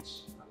that much.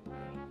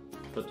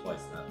 Put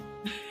twice that.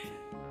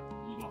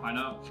 You gonna find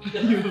out?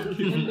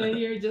 And then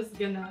you're just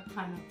gonna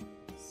kind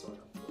of sort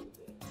of fold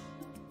it.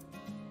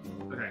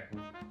 Okay.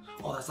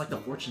 Oh, that's like the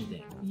fortune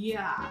thing.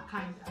 Yeah,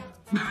 kind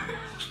of.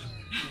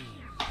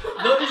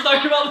 No, he's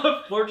talking about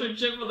the fortune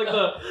chip with like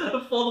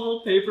the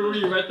foldable paper where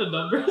you write the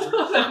numbers.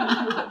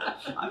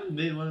 I've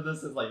made one of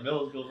those since like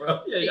middle school, bro.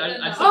 Yeah,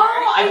 I just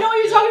Oh, I know what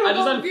you're talking I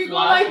about. just had You go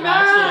like flashbacks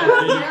that.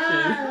 to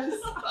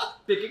Yes.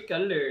 pick a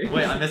color.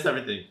 Wait, I missed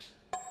everything.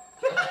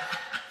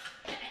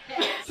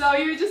 So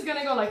you're just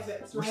gonna go like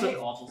this, We're right? such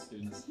awful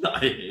students. I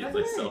hate That's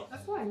myself. fine.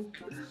 That's fine.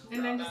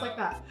 And then just like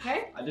that,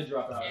 okay? I did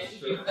drop out. And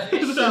Sure. you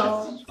finish.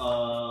 So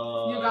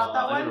You got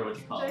that I one, remember what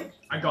you call Jake? it.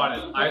 I got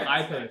it.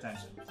 I paid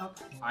attention.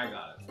 Okay. I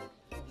got it.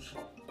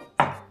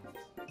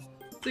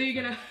 So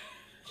you're gonna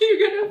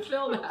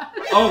fill that.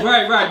 Oh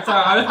right.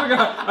 Sorry,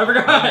 I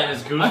forgot. My man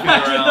is goofing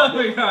around.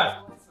 I forgot.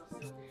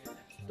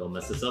 Don't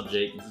mess this up,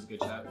 Jake. This is good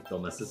chat.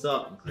 Don't mess this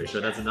up. Are you sure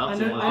that's enough? I Do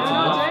you don't want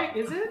know, to Jake.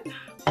 Is it?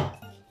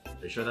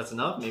 Are you sure that's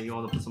enough? Maybe you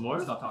want to put some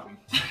more? Stop talking.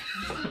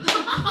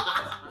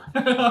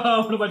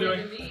 What am I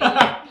doing?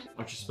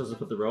 Aren't you supposed to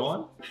put the row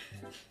on?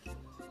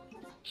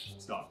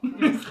 Stop.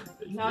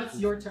 Now it's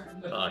your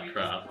turn. Oh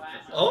crap.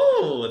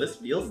 Oh, this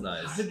feels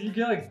nice. You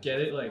can like get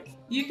it like.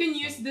 You can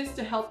use this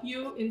to help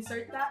you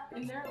insert that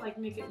in there, like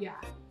make it, yeah.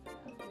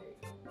 There you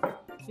go.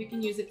 You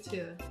can use it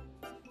to,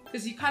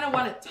 because you kind of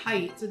want it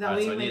tight, so that Alright,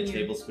 way so I when need a you...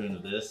 tablespoon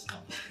of this.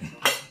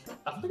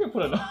 I think I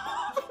put enough.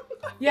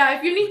 Yeah,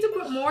 if you need to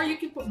put more, you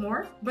can put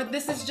more, but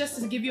this is just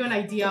to give you an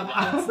idea of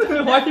how it's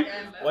done. Why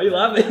are you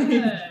laughing?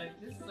 Yeah,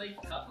 just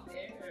like cup of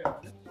air.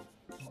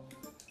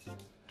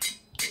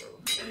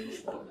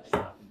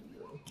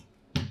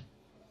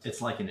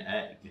 It's like an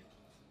egg.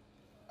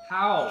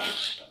 How?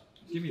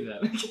 Give me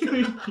that.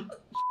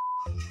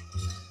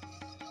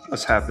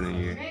 What's happening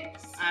here?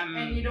 Mix, I'm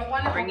and you don't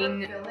want to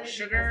bringing overfill it,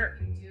 sugar,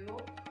 because if you do,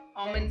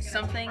 almond then it's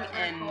gonna something, burn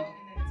and cold,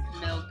 then it's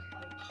gonna milk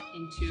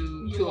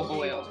you into a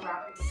won't be able boil. to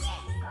wrap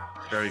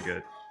it. Very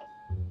good.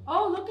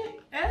 Oh, look at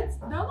Ed's.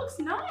 That looks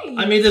nice.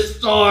 I made this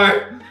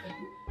star!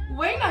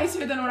 way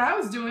nicer than what I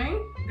was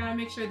doing. Gotta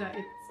make sure that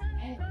it's.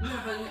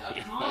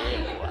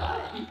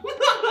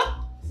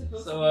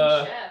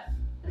 So,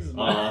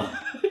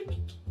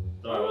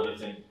 Sorry, what do you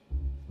think?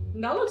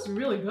 That looks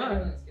really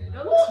good.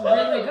 That looks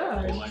really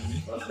Are you good. liking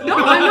me? No,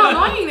 I'm not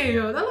lying to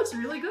you. That looks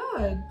really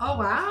good. Oh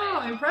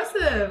wow,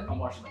 impressive. I'm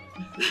watching that.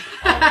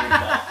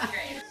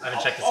 I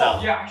haven't checked this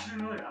out. Yeah, I should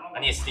know that. I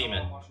need to steam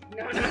it.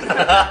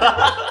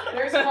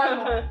 There's one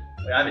more.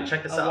 Wait, I haven't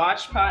checked this A out.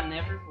 watch pot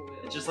never boils.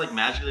 It just like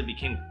magically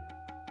became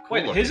cool.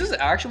 Wait, looking. his is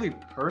actually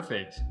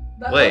perfect.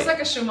 That Wait. looks like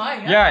a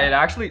shumai. Yeah, it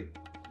actually.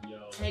 Yo.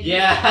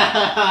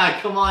 Yeah,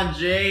 come on,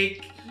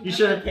 Jake. You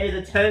should have paid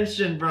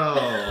attention, bro.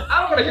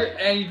 I don't want to hear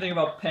anything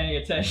about paying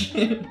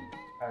attention.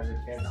 As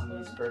a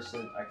Cantonese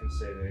person, I can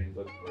say they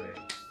look great.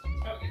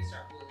 Probably gonna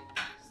start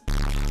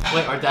boiling.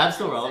 Wait, are dads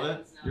still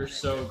relevant? You're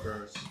so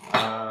gross.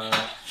 Oh,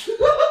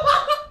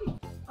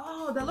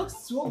 that looks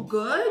so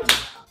good.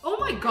 Oh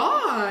my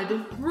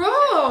god.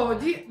 Bro,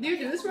 do you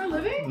do this for a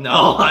living?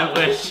 No, I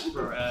wish.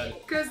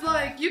 Because,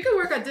 like, you could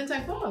work at Din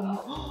Tai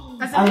Fung.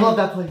 I love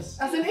that place.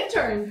 As an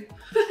intern.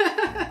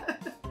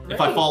 If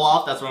I fall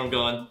off, that's where I'm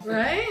going.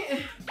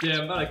 Right? Yeah,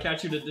 I'm about to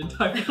catch you to Din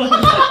Tai Wait,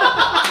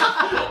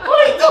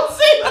 don't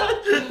say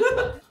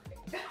that!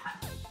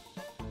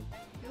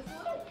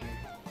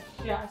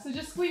 Yeah, so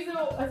just squeeze it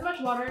as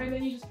much water and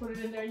then you just put it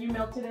in there and you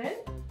melt it in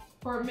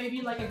for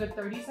maybe like a good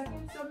 30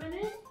 seconds to a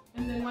minute.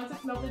 And then once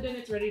it's melted in,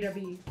 it's ready to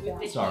be.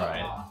 It's alright.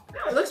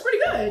 Yeah, it looks pretty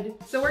good.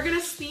 So we're gonna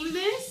steam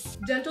this,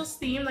 gentle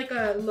steam, like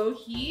a low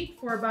heat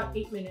for about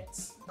 8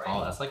 minutes.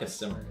 Oh, that's like a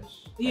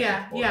simmerish.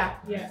 Yeah. I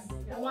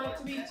don't want it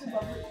to be too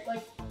bubbly,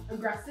 like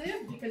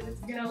aggressive, because it's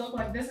gonna look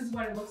like this is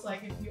what it looks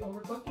like if you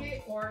overcook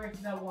it or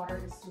if the water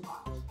is too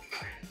hot.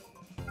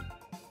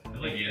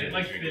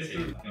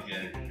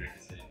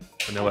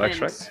 Vanilla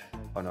extract?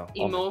 Oh no.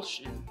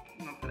 Emulsion.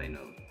 Not that I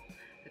know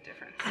the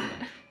difference. So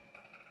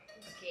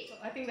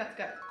I think that's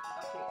good.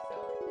 Okay,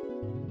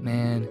 so.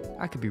 Man,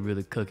 I could be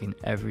really cooking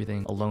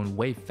everything alone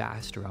way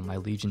faster on my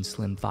Legion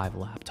Slim 5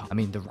 laptop. I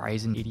mean, the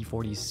Ryzen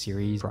 8040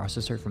 series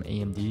processor from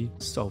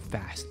AMD, so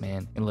fast,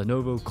 man. And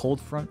Lenovo Cold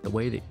Front, the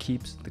way that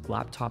keeps the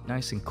laptop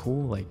nice and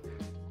cool, like,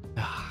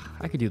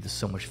 I could do this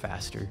so much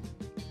faster.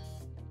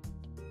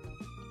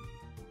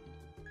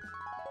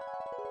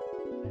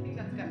 I think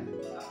that's good.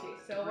 Okay,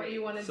 so what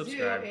you want to do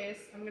Subscribe. is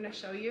I'm gonna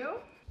show you.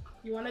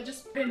 You want to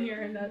just put in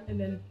here and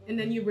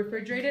then you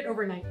refrigerate it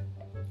overnight.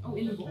 Oh,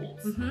 in the bowls?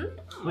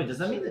 Mm-hmm. Wait, does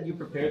that mean that you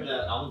prepared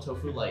the almond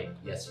tofu like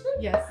yesterday?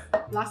 Yes.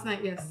 Last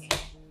night, yes.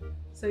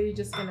 So you're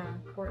just gonna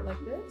pour it like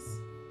this.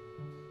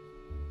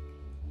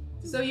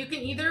 So you can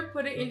either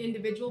put it in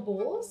individual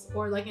bowls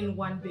or like in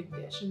one big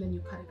dish and then you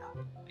cut it up.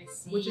 I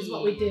see. Which is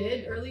what we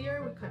did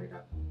earlier. We cut it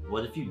up.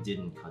 What if you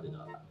didn't cut it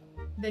up?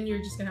 Then you're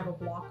just gonna have a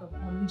block of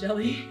almond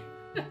jelly.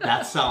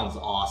 That sounds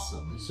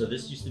awesome. So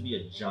this used to be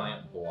a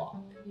giant block.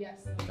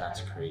 Yes.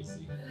 That's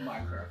crazy.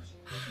 Minecraft.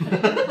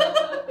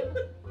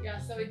 Yeah,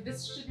 so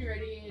this should be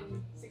ready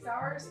in 6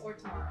 hours or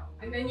tomorrow.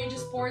 And then you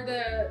just pour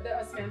the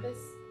osmanthus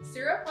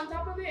syrup on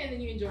top of it and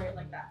then you enjoy it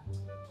like that.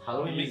 How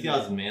do we make the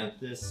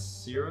osmanthus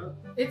syrup?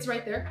 It's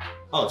right there.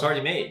 Oh, it's already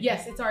made?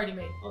 Yes, it's already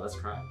made. Oh, that's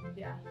crap.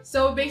 Yeah.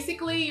 So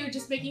basically you're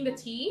just making the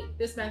tea,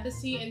 the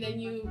osmanthus tea, and then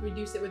you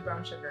reduce it with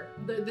brown sugar.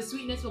 The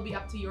sweetness will be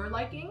up to your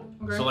liking.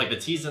 So like the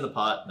tea's in the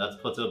pot, that's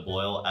put to a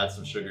boil, add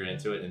some sugar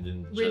into it, and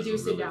then just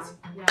Reduce it down.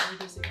 Yeah,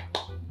 reduce it down.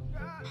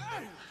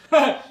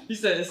 He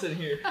said it's in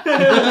here. Yep.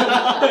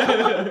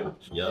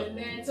 And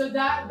then, so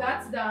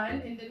that's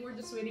done, and then we're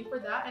just waiting for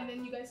that, and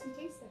then you guys can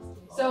taste it.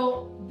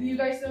 So, do you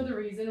guys know the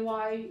reason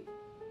why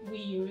we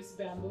use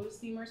bamboo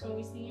steamers when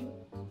we steam?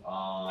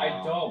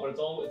 I don't, but it's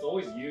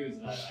always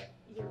used. Is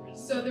there a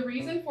reason? So the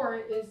reason for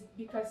it is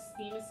because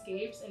steam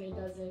escapes and it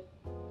doesn't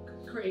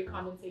create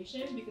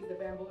condensation because the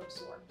bamboo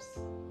absorbs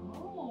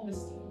the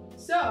steam.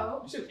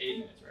 So, You said 8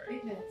 minutes, right?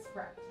 8 minutes,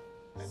 correct.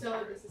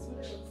 So this is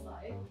what it looks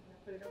like. I'm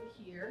gonna put it over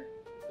here.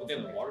 Well,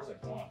 damn, the water's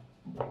like gone.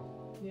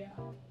 Yeah.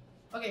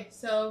 Okay,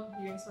 so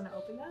you guys want to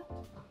open that?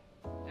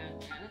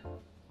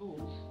 Oh.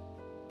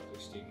 They're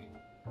steaming.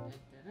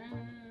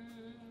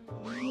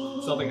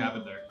 Something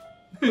happened there.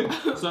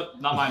 So,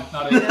 not mine.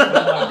 Not it. Not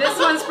mine. This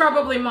one's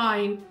probably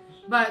mine,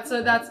 but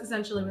so that's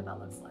essentially what that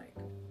looks like.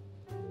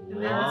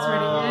 And then it's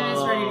ready. And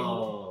it's ready to eat.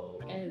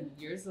 And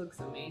yours looks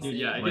amazing. Dude,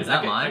 yeah. Wait, is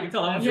that mine? I can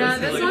tell that one's Yeah, yours.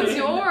 this Like, one's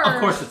yours. Of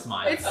course it's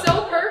mine. It's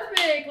so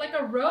perfect, like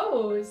a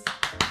rose.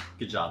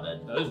 Good job,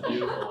 Ed. That is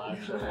beautiful,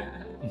 actually.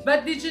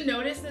 But did you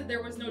notice that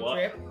there was no What?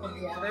 drip of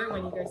water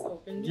when you guys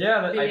opened it?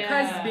 Yeah,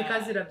 that-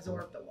 because it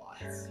absorbed the water.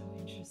 That's so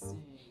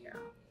interesting. Yeah,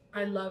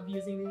 I love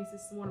using these.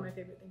 This is one of my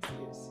favorite things to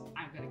use.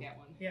 I'm gonna get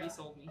one. Yeah. You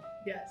sold me.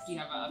 Yes. Do you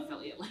have an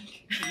affiliate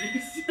link?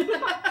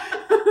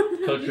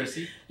 Code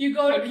Chrissy. You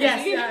go to Code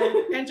yes,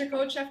 Chrissy? enter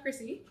code Chef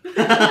Chrissy.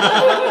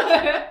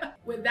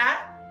 With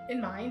that in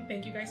mind,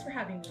 thank you guys for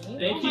having me.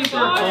 Thank Oh you my for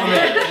God.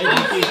 coming.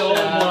 Thank you so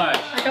much. I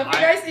hope you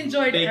guys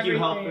enjoyed Thank you, everything.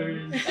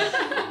 helpers.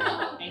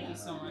 Thank you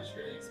so much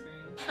for the experience.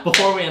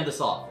 Before we end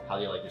this off, how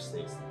do you like your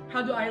steaks?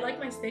 How do I like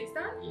my steaks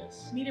done?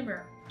 Yes. Medium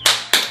rare.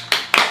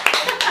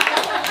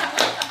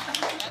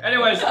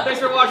 Anyways, thanks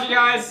for watching,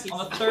 guys.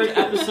 On the 3rd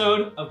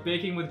episode of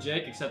Baking with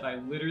Jake, except I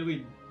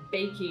literally,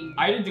 Baking.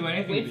 I didn't do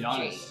anything to With be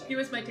honest. He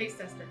was my taste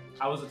tester.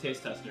 I was a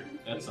taste tester.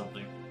 That's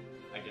something,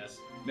 I guess.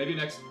 Maybe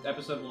next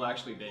episode we'll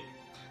actually bake.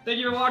 Thank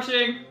you for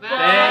watching. Bye.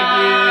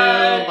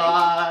 Thank you.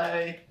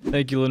 Bye.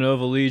 Thank you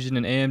Lenovo Legion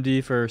and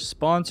AMD for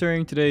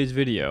sponsoring today's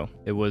video.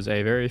 It was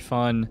a very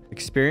fun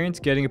experience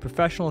getting a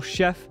professional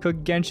chef cook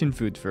Genshin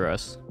food for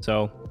us.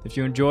 So if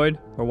you enjoyed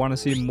or want to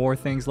see more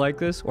things like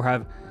this or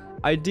have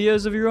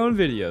ideas of your own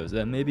videos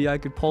that maybe I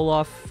could pull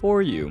off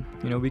for you,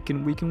 you know, we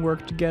can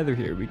work together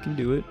here. We can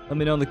do it. Let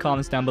me know in the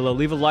comments down below.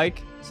 Leave a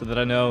like so that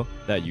I know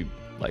that you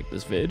liked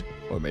this vid,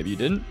 or maybe you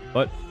didn't,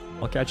 but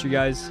I'll catch you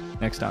guys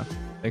next time.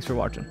 Thanks for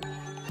watching.